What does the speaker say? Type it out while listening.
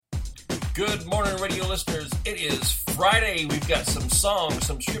Good morning, radio listeners. It is Friday. We've got some songs,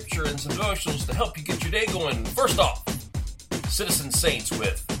 some scripture, and some devotionals to help you get your day going. First off, Citizen Saints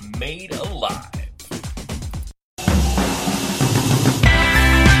with Made Alive.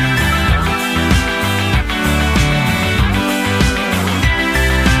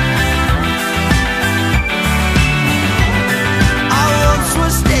 I once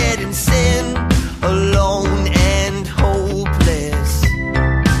was dead in sin, alone and hopeless.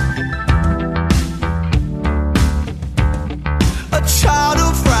 A child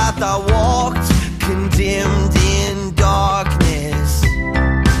of wrath I walked, condemned in darkness.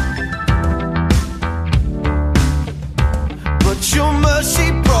 But your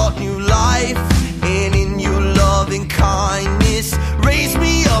mercy brought new life, and in your loving kindness raised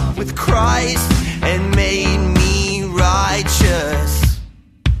me up with Christ and made me righteous.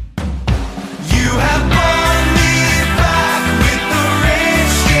 You have brought me back with the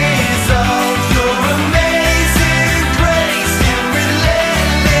riches of your amazing grace and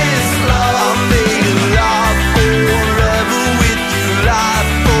relentless love. I'm made alive forever with you, life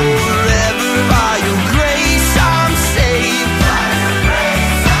forever. By your grace I'm saved. By your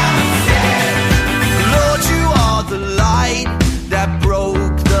grace I'm saved. Lord, you are the light that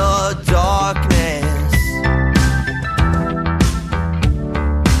broke the darkness.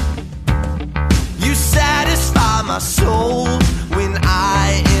 You satisfy my soul when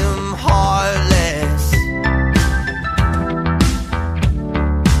I am heartless.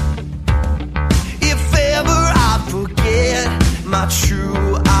 If ever I forget my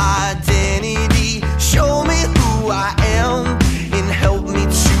true identity, show me who I am and help me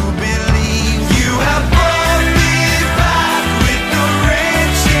to believe. You have brought me back with the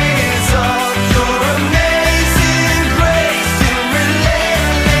riches of your amazing grace and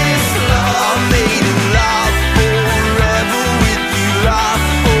relentless love. I'm made alive forever with you, life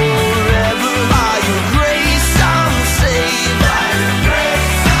forever. By your grace I'm saved. By your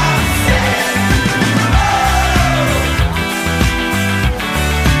grace I'm saved.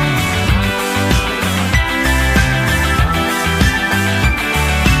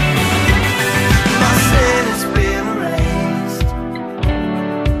 My sin has been erased.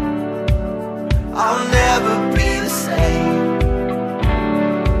 I'll never be the same.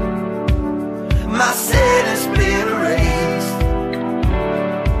 My sin has been erased.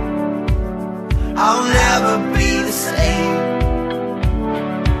 I'll never be the same.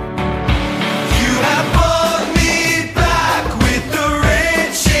 You have brought me back with the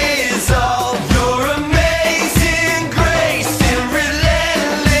riches of your amazing grace and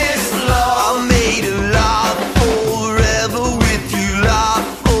relentless love. I'm made alive forever with you, life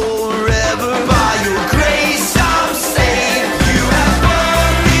forever. By your grace I'm saved. You have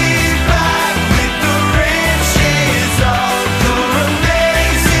brought me back with the riches of your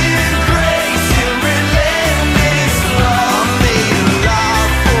amazing grace and relentless love. I'm made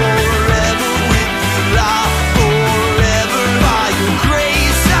alive forever with you, life forever. By your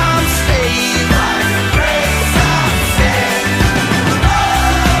grace I'm saved. By your grace I'm saved.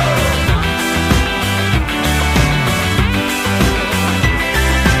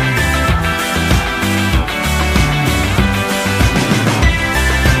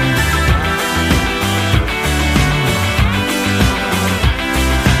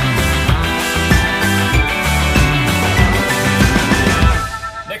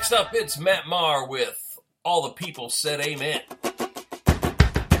 Next up, it's Maher with All the People Said Amen.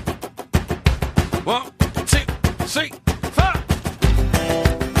 1, 2, 3, 4.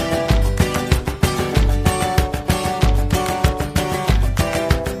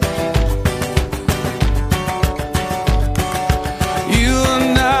 You are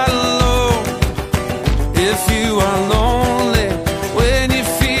not alone if you are lonely. When you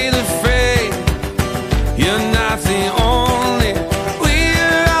feel afraid, you're not the only. We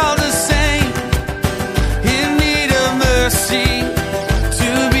are all the same, in need of mercy, to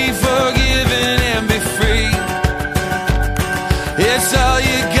be forgiven and be free. It's all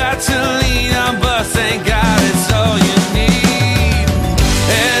you got to lean on, but thank God it's all you need.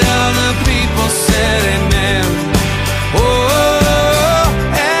 And all the people said amen. Oh,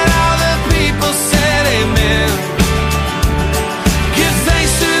 and all the people said amen. Give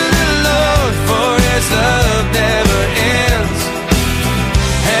thanks to the Lord, for his love never ends.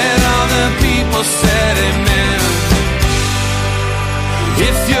 And all the people said amen.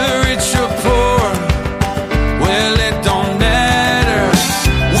 If you're rich or poor, well, it don't matter.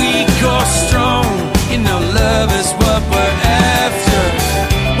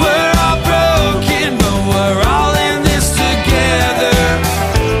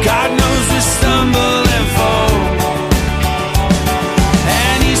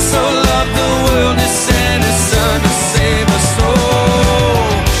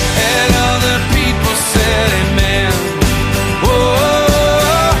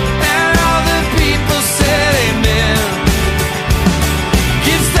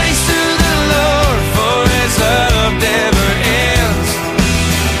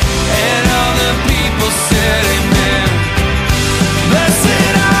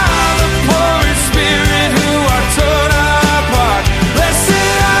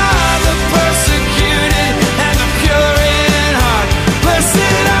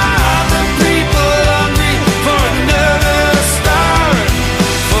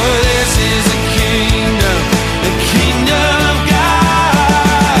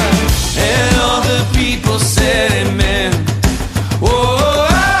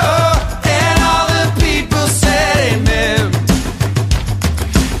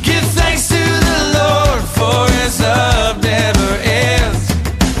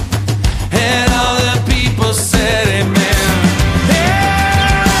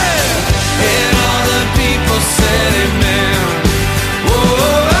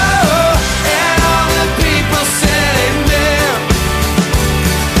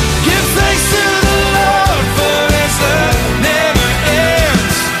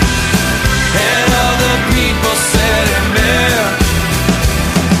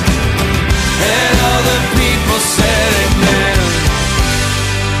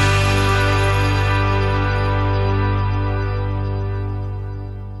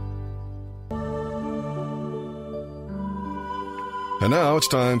 And now it's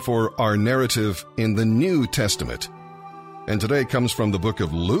time for our narrative in the New Testament. And today comes from the book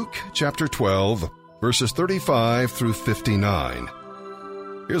of Luke, chapter 12, verses 35 through 59.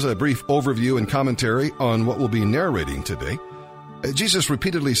 Here's a brief overview and commentary on what we'll be narrating today. Jesus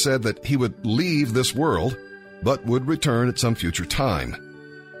repeatedly said that he would leave this world, but would return at some future time.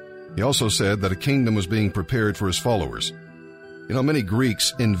 He also said that a kingdom was being prepared for his followers. Many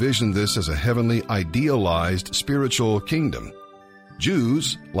Greeks envisioned this as a heavenly, idealized spiritual kingdom.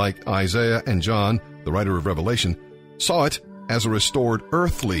 Jews, like Isaiah and John, the writer of Revelation, saw it as a restored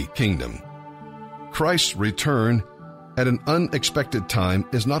earthly kingdom. Christ's return at an unexpected time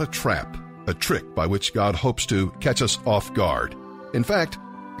is not a trap, a trick by which God hopes to catch us off guard. In fact,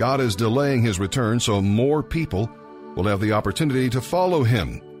 God is delaying his return so more people will have the opportunity to follow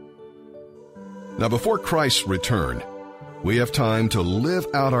him. Now, before Christ's return, we have time to live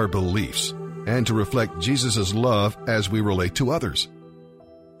out our beliefs and to reflect Jesus' love as we relate to others.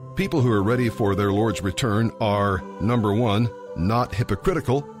 People who are ready for their Lord's return are, number 1, not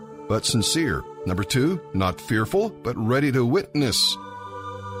hypocritical, but sincere. Number 2, not fearful, but ready to witness.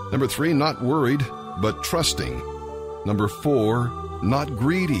 Number 3, not worried, but trusting. Number 4, not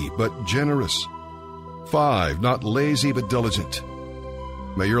greedy, but generous. 5, not lazy, but diligent.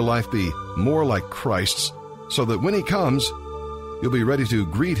 May your life be more like Christ's, so that when he comes, you'll be ready to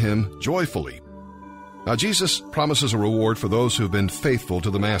greet him joyfully. Now, Jesus promises a reward for those who've been faithful to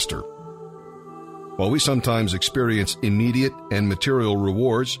the Master. While we sometimes experience immediate and material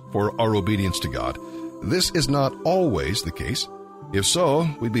rewards for our obedience to God, this is not always the case. If so,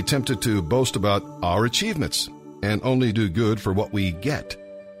 we'd be tempted to boast about our achievements and only do good for what we get.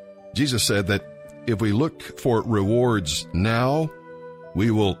 Jesus said that if we look for rewards now, we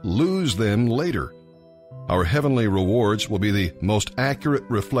will lose them later. Our heavenly rewards will be the most accurate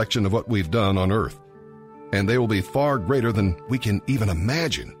reflection of what we've done on earth, and they will be far greater than we can even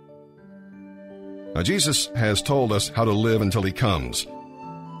imagine. Now, Jesus has told us how to live until he comes.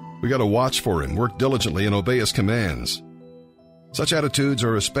 We got to watch for him, work diligently, and obey his commands. Such attitudes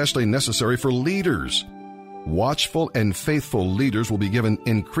are especially necessary for leaders. Watchful and faithful leaders will be given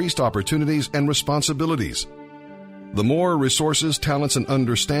increased opportunities and responsibilities. The more resources, talents, and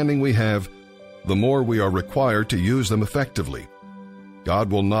understanding we have, the more we are required to use them effectively.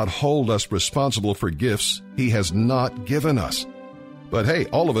 God will not hold us responsible for gifts he has not given us. But hey,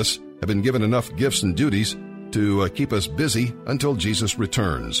 all of us have been given enough gifts and duties to keep us busy until Jesus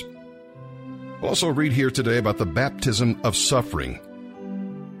returns. We'll also read here today about the baptism of suffering.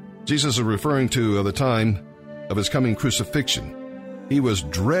 Jesus is referring to the time of his coming crucifixion. He was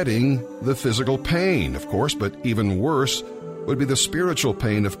dreading the physical pain, of course, but even worse would be the spiritual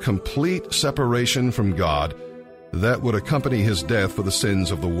pain of complete separation from God that would accompany his death for the sins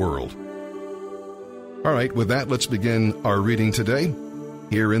of the world. All right, with that, let's begin our reading today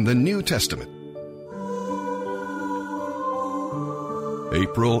here in the New Testament.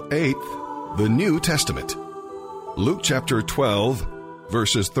 April 8th, the New Testament. Luke chapter 12,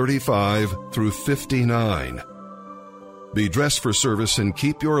 verses 35 through 59. Be dressed for service and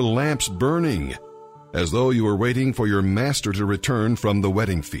keep your lamps burning, as though you were waiting for your master to return from the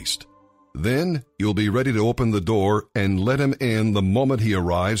wedding feast. Then you'll be ready to open the door and let him in the moment he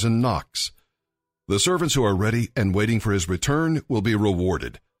arrives and knocks. The servants who are ready and waiting for his return will be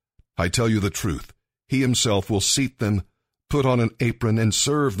rewarded. I tell you the truth, he himself will seat them, put on an apron, and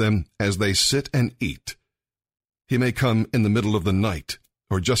serve them as they sit and eat. He may come in the middle of the night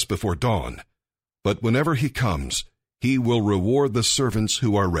or just before dawn, but whenever he comes, he will reward the servants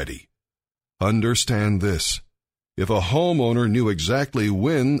who are ready. Understand this. If a homeowner knew exactly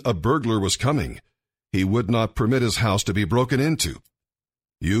when a burglar was coming, he would not permit his house to be broken into.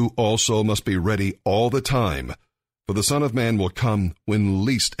 You also must be ready all the time, for the Son of Man will come when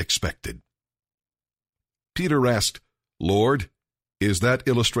least expected. Peter asked, Lord, is that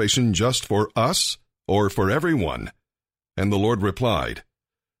illustration just for us or for everyone? And the Lord replied,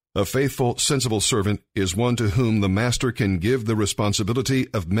 A faithful, sensible servant is one to whom the master can give the responsibility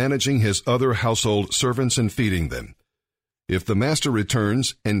of managing his other household servants and feeding them. If the master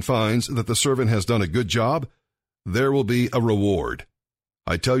returns and finds that the servant has done a good job, there will be a reward.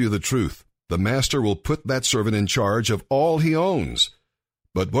 I tell you the truth, the master will put that servant in charge of all he owns.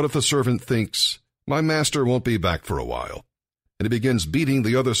 But what if the servant thinks, my master won't be back for a while, and he begins beating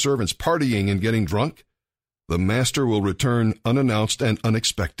the other servants, partying and getting drunk? The master will return unannounced and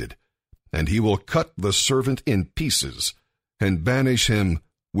unexpected, and he will cut the servant in pieces and banish him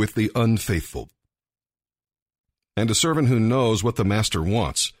with the unfaithful. And a servant who knows what the master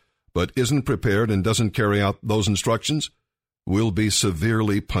wants, but isn't prepared and doesn't carry out those instructions, will be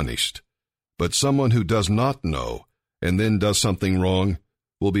severely punished. But someone who does not know and then does something wrong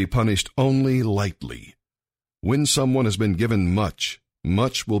will be punished only lightly. When someone has been given much,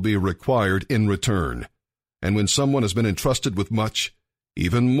 much will be required in return. And when someone has been entrusted with much,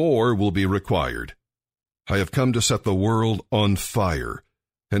 even more will be required. I have come to set the world on fire,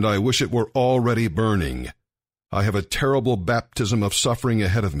 and I wish it were already burning. I have a terrible baptism of suffering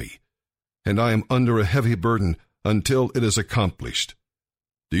ahead of me, and I am under a heavy burden until it is accomplished.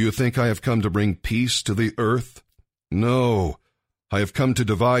 Do you think I have come to bring peace to the earth? No, I have come to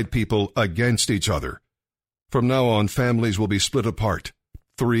divide people against each other. From now on, families will be split apart,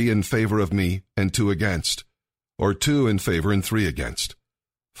 3 in favor of me and 2 against, or 2 in favor and 3 against.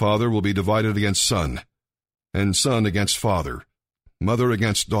 Father will be divided against son, and son against father, mother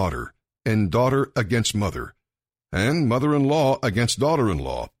against daughter, and daughter against mother, and mother-in-law against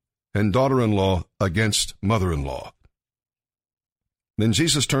daughter-in-law, and daughter-in-law against mother-in-law. Then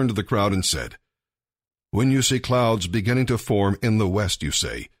Jesus turned to the crowd and said, When you see clouds beginning to form in the west, you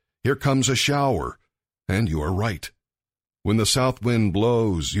say, Here comes a shower, and you are right. When the south wind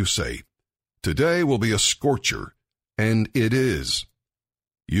blows, you say, Today will be a scorcher, and it is.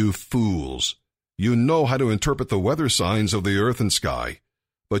 You fools! You know how to interpret the weather signs of the earth and sky,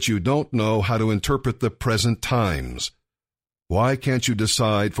 but you don't know how to interpret the present times. Why can't you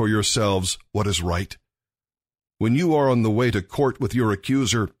decide for yourselves what is right? When you are on the way to court with your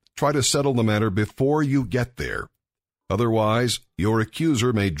accuser, try to settle the matter before you get there. Otherwise, your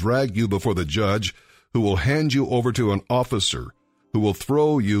accuser may drag you before the judge, who will hand you over to an officer, who will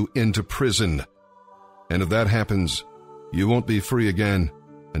throw you into prison. And if that happens, you won't be free again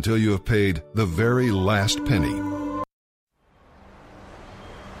until you have paid the very last penny.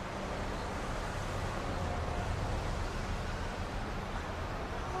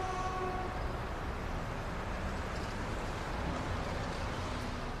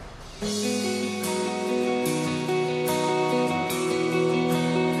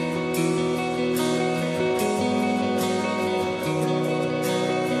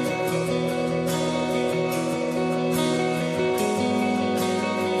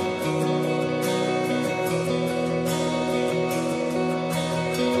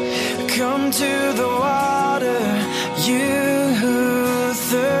 Come to the water, you who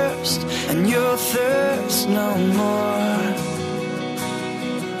thirst, and you'll thirst no more.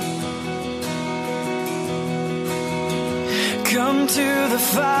 Come to the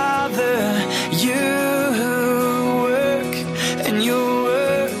Father, you who work, and you'll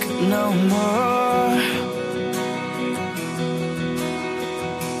work no more.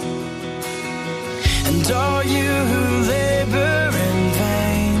 And all you who labor in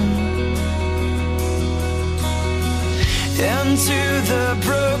vain, and to the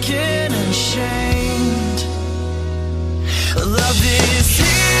broken and shamed, love is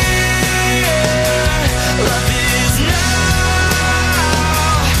here, love is now,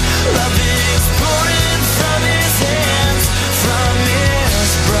 love is pouring from his hands, from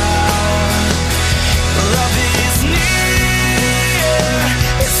his brow. Love is near,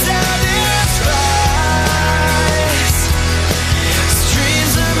 it satisfies,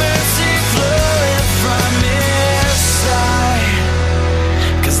 streams of mercy flowing from his side,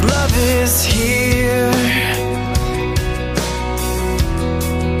 'cause love is here.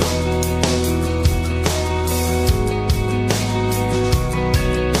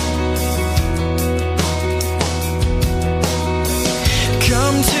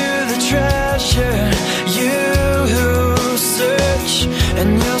 Come to the treasure, you who search, and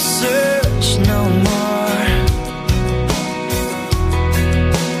you'll search no more.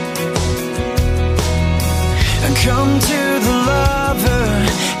 And come to the lover,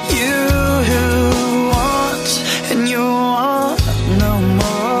 you who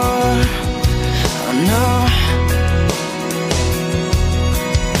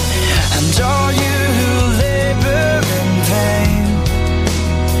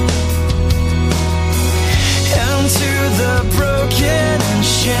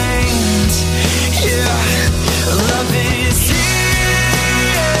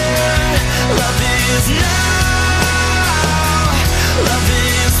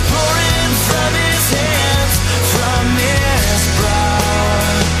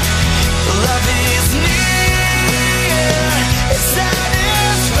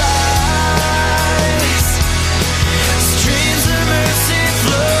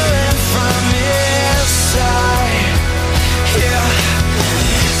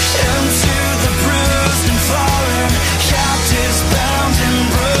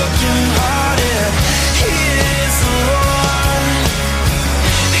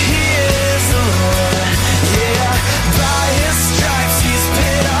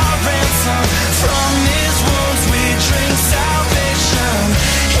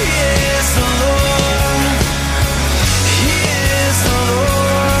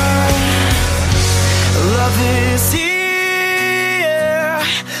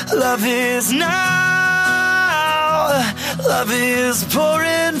Love is now. Love is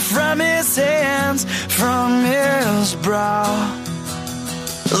pouring from his hands, from his brow.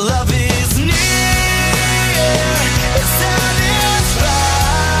 Love is near. It satisfies.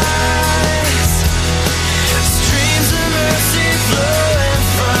 Streams of mercy flowing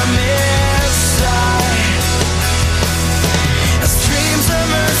from his side. Streams of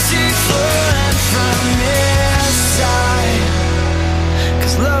mercy flowing from his side.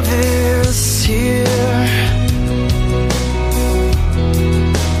 'Cause love is here.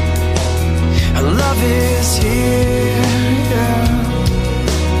 Love is here.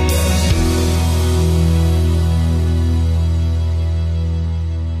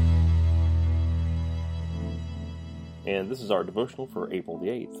 And this is our devotional for April the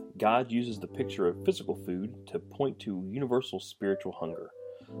 8th. God uses the picture of physical food to point to universal spiritual hunger.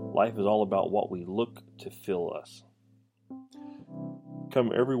 Life is all about what we look to fill us.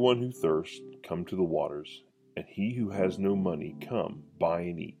 Come everyone who thirsts, come to the waters, and he who has no money, come, buy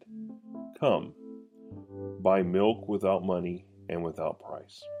and eat. Come, buy milk without money and without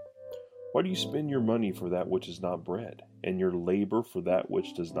price. Why do you spend your money for that which is not bread, and your labor for that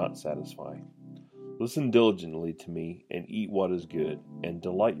which does not satisfy? Listen diligently to me, and eat what is good, and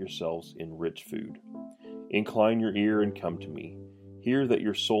delight yourselves in rich food. Incline your ear and come to me. Hear that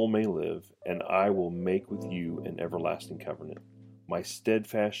your soul may live, and I will make with you an everlasting covenant. My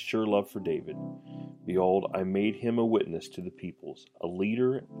steadfast, sure love for David. Behold, I made him a witness to the peoples, a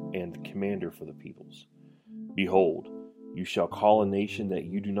leader and commander for the peoples. Behold, you shall call a nation that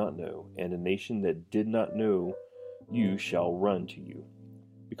you do not know, and a nation that did not know you shall run to you.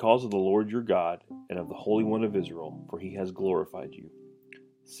 Because of the Lord your God, and of the Holy One of Israel, for he has glorified you.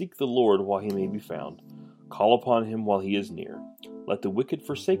 Seek the Lord while he may be found. Call upon him while he is near. Let the wicked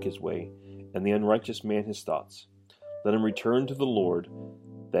forsake his way, and the unrighteous man his thoughts. Let him return to the Lord,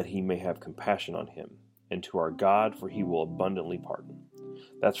 that he may have compassion on him, and to our God, for he will abundantly pardon.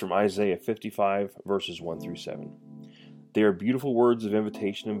 That's from Isaiah 55, verses 1 through 7. They are beautiful words of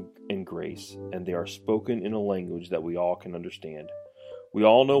invitation and grace, and they are spoken in a language that we all can understand. We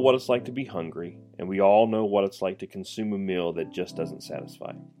all know what it's like to be hungry, and we all know what it's like to consume a meal that just doesn't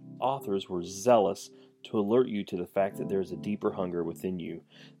satisfy. Authors were zealous to alert you to the fact that there is a deeper hunger within you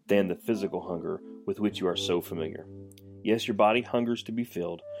than the physical hunger with which you are so familiar. Yes, your body hungers to be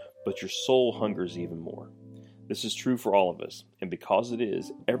filled, but your soul hungers even more. This is true for all of us, and because it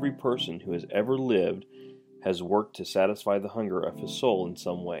is, every person who has ever lived has worked to satisfy the hunger of his soul in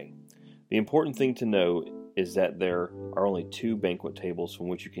some way. The important thing to know is that there are only two banquet tables from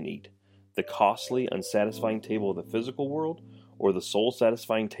which you can eat: the costly, unsatisfying table of the physical world, or the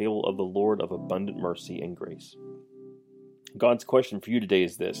soul-satisfying table of the Lord of abundant mercy and grace. God's question for you today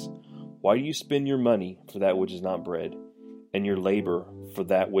is this: why do you spend your money for that which is not bread, and your labor for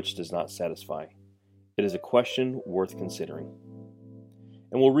that which does not satisfy? It is a question worth considering.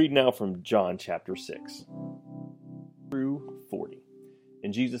 And we'll read now from John chapter 6 through 40.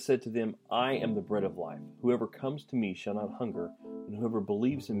 And Jesus said to them, I am the bread of life. Whoever comes to me shall not hunger, and whoever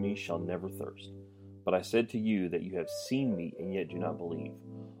believes in me shall never thirst. But I said to you that you have seen me, and yet do not believe.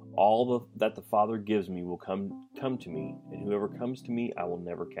 All that the Father gives me will come to me, and whoever comes to me I will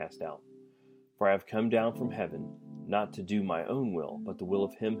never cast out. For I have come down from heaven, not to do my own will, but the will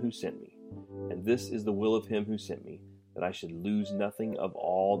of him who sent me. And this is the will of him who sent me, that I should lose nothing of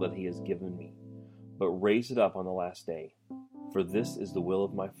all that he has given me, but raise it up on the last day. For this is the will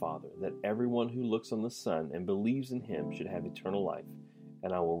of my Father, that everyone who looks on the Son and believes in him should have eternal life,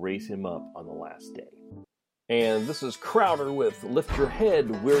 and I will raise him up on the last day. And this is Crowder with Lift Your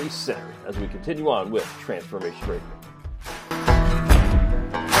Head, Weary Sinner, as we continue on with Transformation Radio.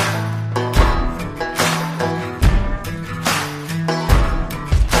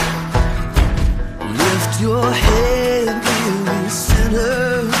 Lift your head, weary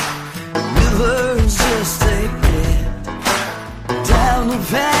sinner. Rivers just take it down the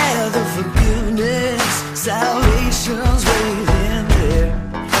path of forgiveness. Salvation's waiting there.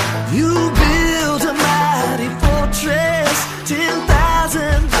 You build a mighty fortress,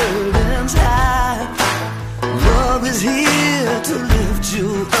 10,000 burdens high. Love is here to lift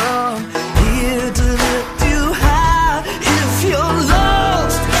you up, here to lift you high. If you're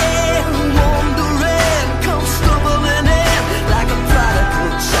lost and wandering, come stumbling in like a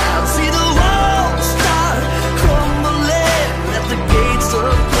prodigal child. See the walls start crumbling at the gates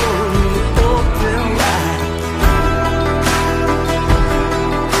of glory open wide.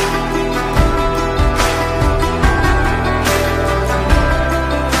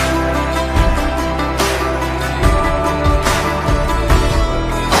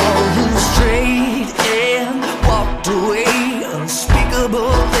 All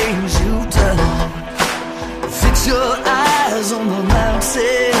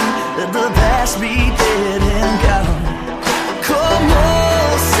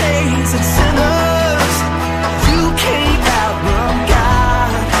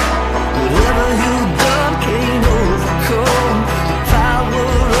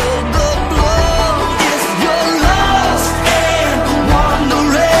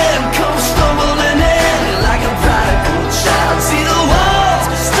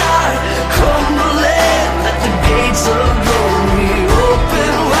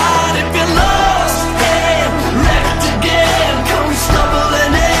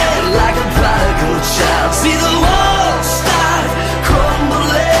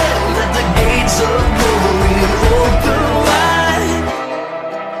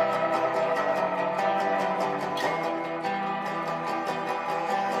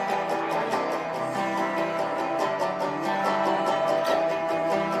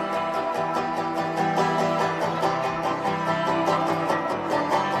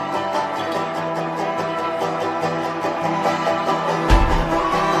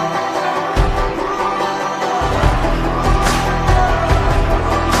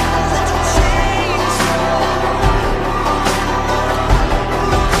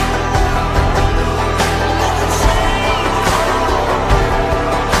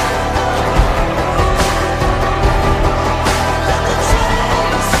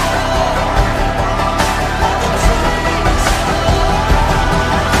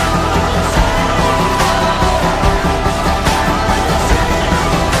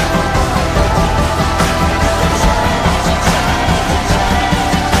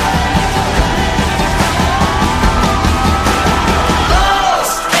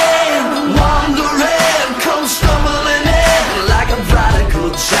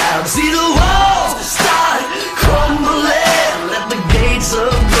shout. See the walls start crumbling. Let the gates of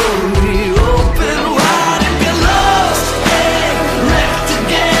glory open wide. If you're lost and wrecked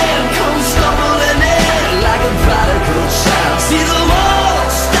again, come stumbling in like a prodigal child. See the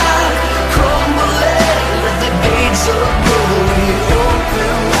walls start crumbling. Let the gates of glory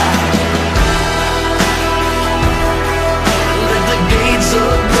open wide. Let the gates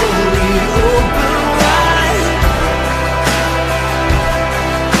of glory open wide.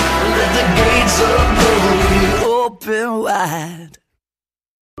 Let the gates of glory open wide.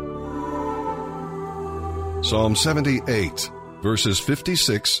 Psalm 78, verses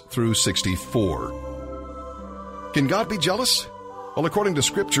 56 through 64. Can God be jealous? Well, according to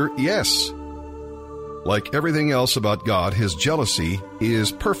Scripture, yes. Like everything else about God, His jealousy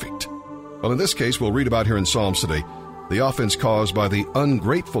is perfect. Well, in this case, we'll read about here in Psalms today, the offense caused by the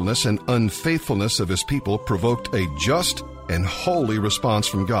ungratefulness and unfaithfulness of His people provoked a just and holy response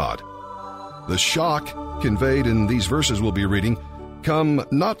from God. The shock conveyed in these verses we'll be reading come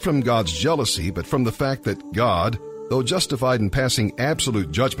not from God's jealousy, but from the fact that God, though justified in passing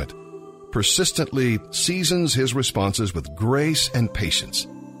absolute judgment, persistently seasons His responses with grace and patience.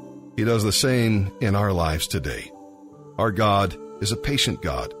 He does the same in our lives today. Our God is a patient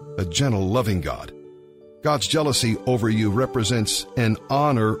God, a gentle, loving God. God's jealousy over you represents an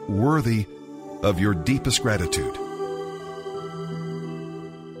honor worthy of your deepest gratitude.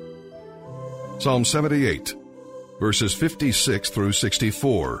 Psalm 78, verses 56 through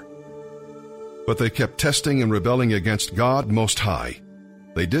 64. But they kept testing and rebelling against God Most High.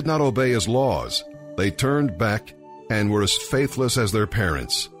 They did not obey His laws. They turned back and were as faithless as their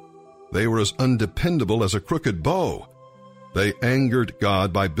parents. They were as undependable as a crooked bow. They angered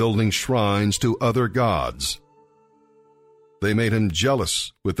God by building shrines to other gods. They made Him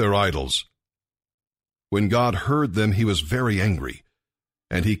jealous with their idols. When God heard them, He was very angry,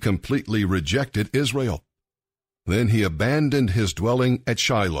 and He completely rejected Israel. Then He abandoned His dwelling at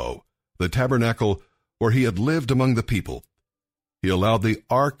Shiloh, the tabernacle where He had lived among the people. He allowed the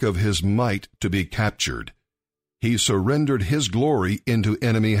ark of His might to be captured. He surrendered His glory into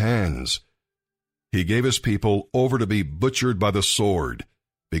enemy hands. He gave His people over to be butchered by the sword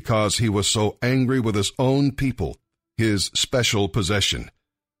because He was so angry with His own people, His special possession.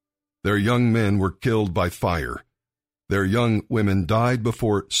 Their young men were killed by fire. Their young women died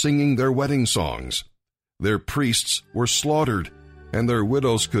before singing their wedding songs. Their priests were slaughtered, and their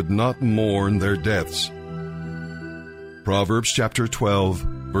widows could not mourn their deaths. Proverbs chapter 12,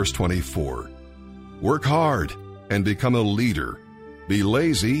 verse 24. Work hard and become a leader. Be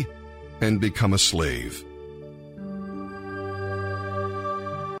lazy and become a slave.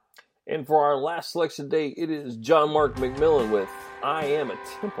 And for our last selection today, it is John Mark McMillan with I Am a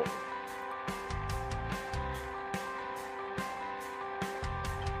Temple.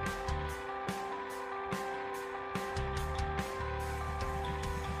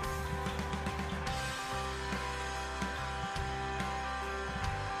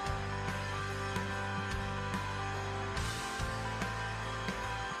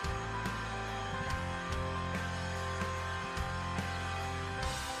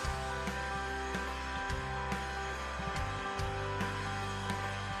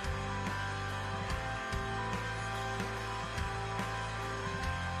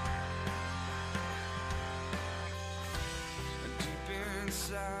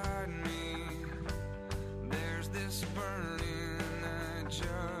 Inside me, there's this burning that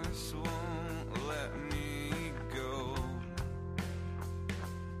just won't let me go.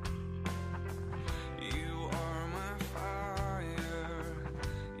 You are my fire,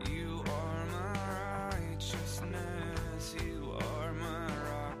 you are my righteousness, you are my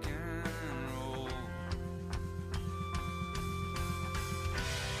rock and roll.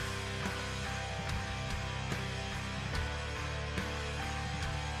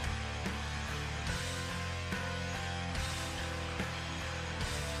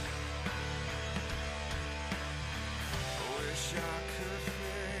 Wish I could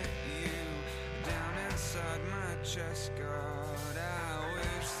fit you down inside my chest, God. I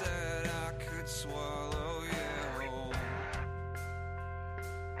wish that I could swallow you whole.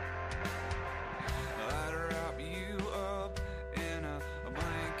 I'd wrap you up in a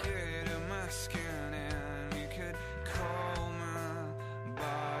blanket of my skin, and you could call my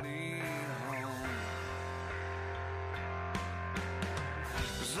body home.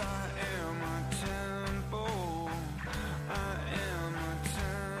 'Cause I am a temple, I am a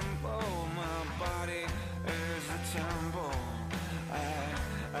temple, my body is a temple, I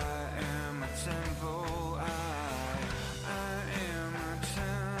am a temple.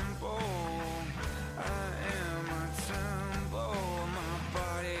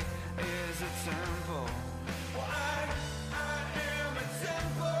 temple. Well, I am a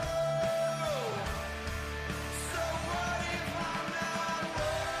temple. So what if I'm not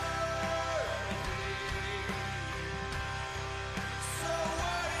worthy? So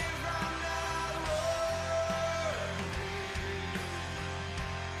what if I'm not worthy?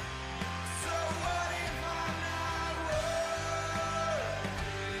 So what if I'm not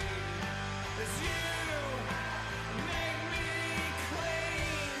worthy? 'Cause you make me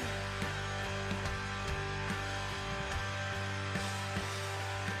clean.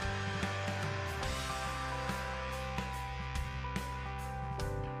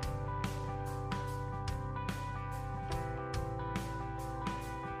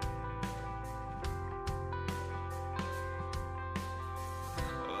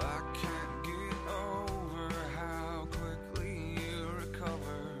 I can't get over how quickly you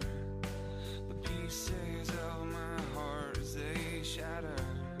recover the pieces of my heart as they shatter.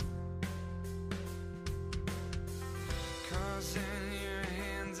 'Cause in your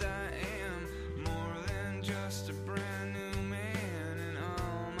hands I am more than just a brand new man, and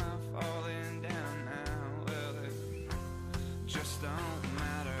all my falling down now, well, it just don't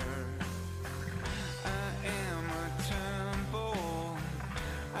matter. I am a temple.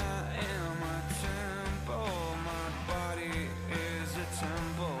 I am a temple. My body is a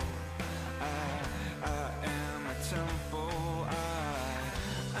temple. I am a temple. I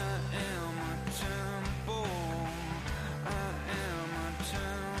am a temple. I am a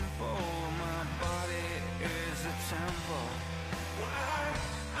temple. My body is a temple. I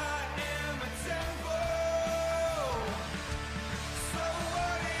am a temple. So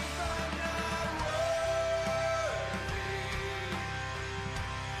what if I'm not worthy?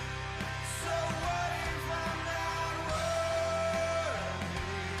 So what if I'm not worthy?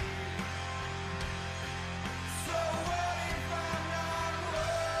 So what if I'm not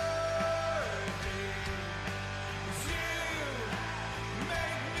worthy? 'Cause you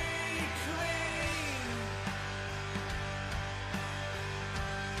make me clean.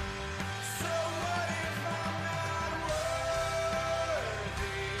 So what if I'm not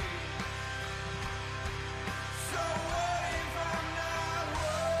worthy? So what if I'm not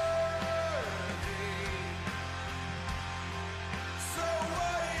worthy? So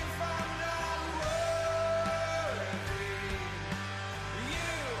what if I'm not worthy?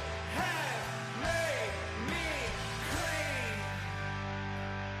 You have made me clean.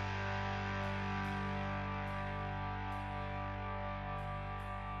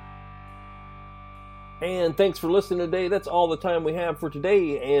 And thanks for listening today. That's all the time we have for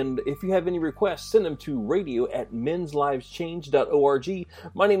today. And if you have any requests, send them to radio@menslivechange.org.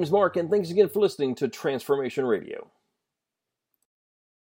 My name is Mark, and thanks again for listening to Transformation Radio.